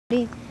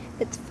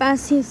It's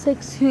Fast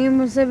C6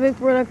 Humor Civic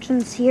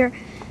Productions here,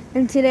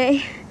 and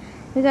today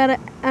we got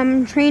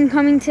a train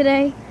coming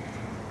today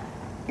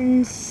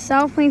in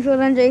South Plainfield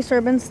and J.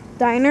 Serban's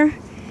Diner.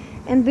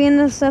 And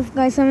BNSF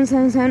Guy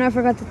 777, I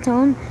forgot to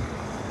tell him.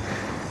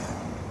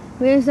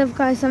 BNSF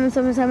Guy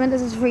 777,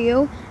 this is for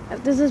you.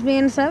 If this is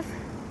BNSF,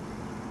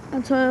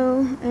 I'll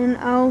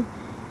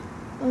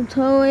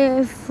tell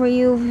it for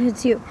you if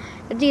it's you.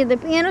 It's either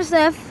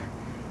BNSF,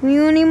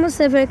 Union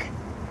Pacific,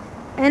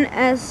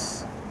 NS,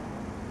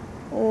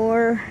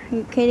 or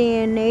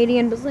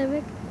Canadian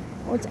Pacific,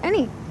 or it's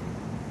any,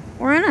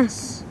 or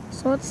NS.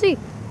 So let's see.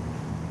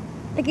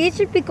 The gate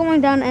should be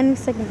going down any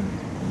second.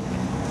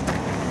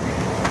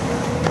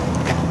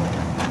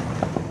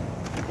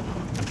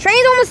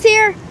 Train's almost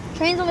here.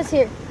 Train's almost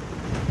here.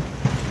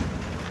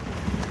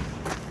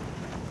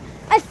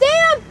 I see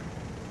him!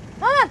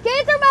 Mama,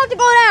 gates are about to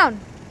go down.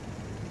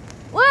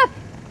 Look!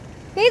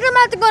 Gates are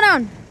about to go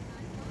down.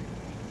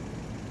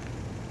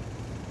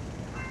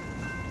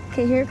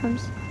 Okay, here it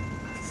comes.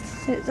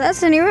 Is that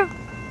Scenario?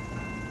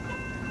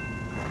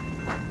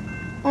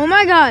 Oh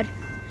my god.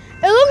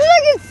 It looks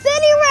like it's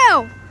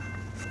Scenario!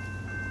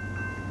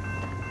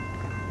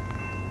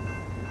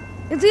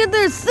 It's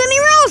either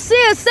Scenario or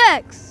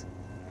CSX.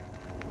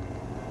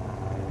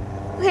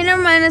 Okay,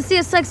 never mind. It's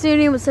CSX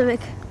Union Pacific.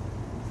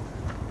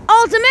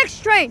 Oh, it's a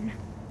mixed train.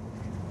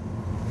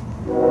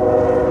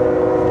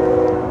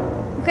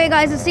 Okay,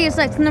 guys, it's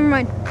CSX. Never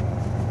mind.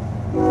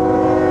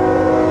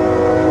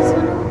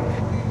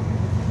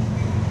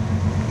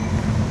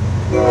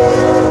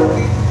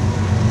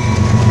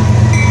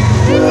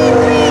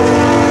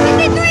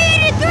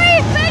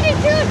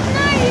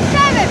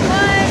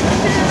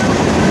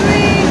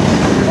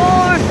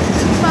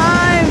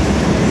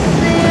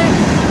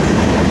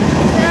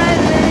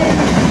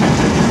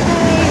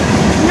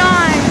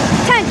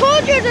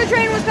 The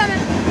train was coming.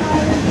 12,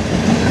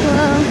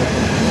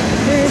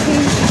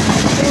 13,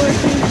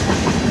 14,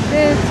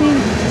 15,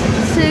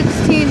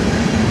 16,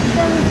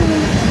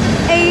 17,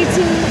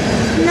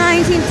 18,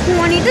 19,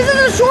 20. This is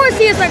a short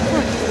CSX.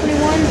 21,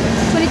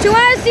 22.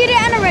 I see the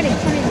end already.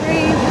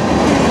 23,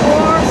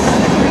 24,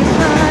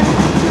 25,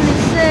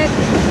 26,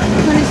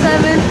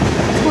 27,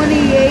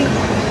 28,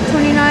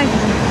 29,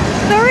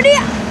 30,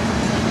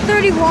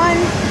 31,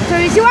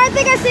 32. I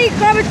think I see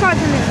garbage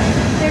carts in there.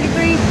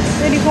 33,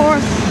 34,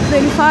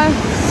 35,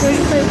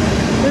 36,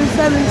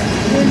 37,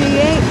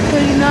 38,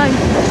 39,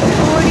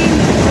 40,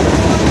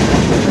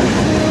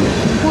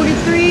 42,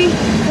 43,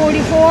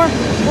 44,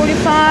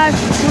 45,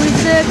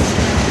 46,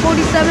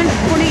 47,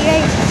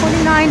 48,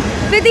 49,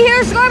 50.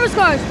 Here's garbage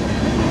cars.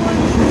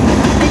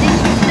 52,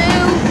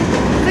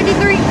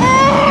 53.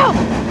 Ow!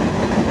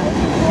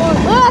 54,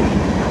 look!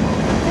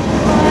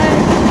 55,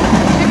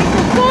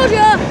 56, told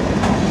ya!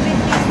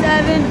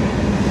 57,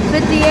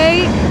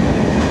 58,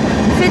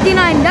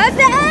 59. That's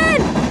the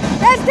end!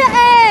 That's the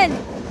end!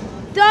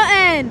 The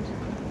end!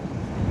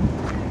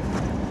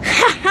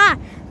 Haha!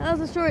 That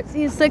was a short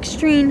CSX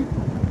train.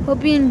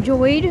 Hope you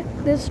enjoyed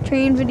this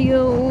train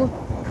video.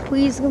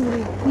 Please give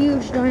it a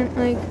huge giant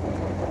like.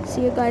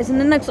 See you guys in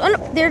the next one. Oh,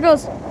 no, there it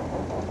goes.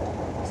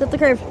 It's at the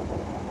curve.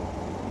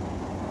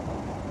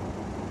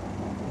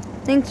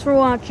 Thanks for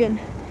watching.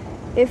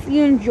 If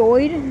you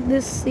enjoyed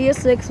this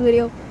CSX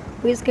video,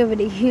 please give it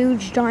a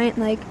huge giant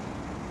like.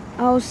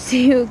 I'll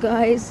see you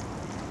guys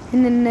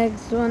in the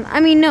next one.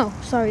 I mean, no.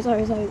 Sorry.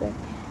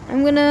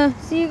 I'm gonna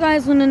see you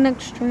guys when the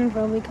next train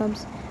probably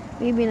comes.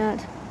 Maybe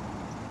not.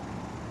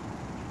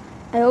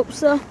 I hope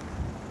so.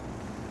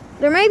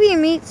 There may be a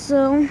meet,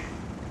 so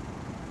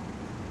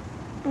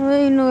I'll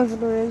let you know if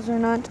there is or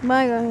not.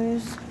 Bye,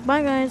 guys.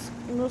 Bye, guys.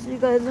 We'll see you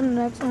guys in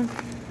the next one.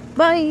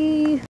 Bye.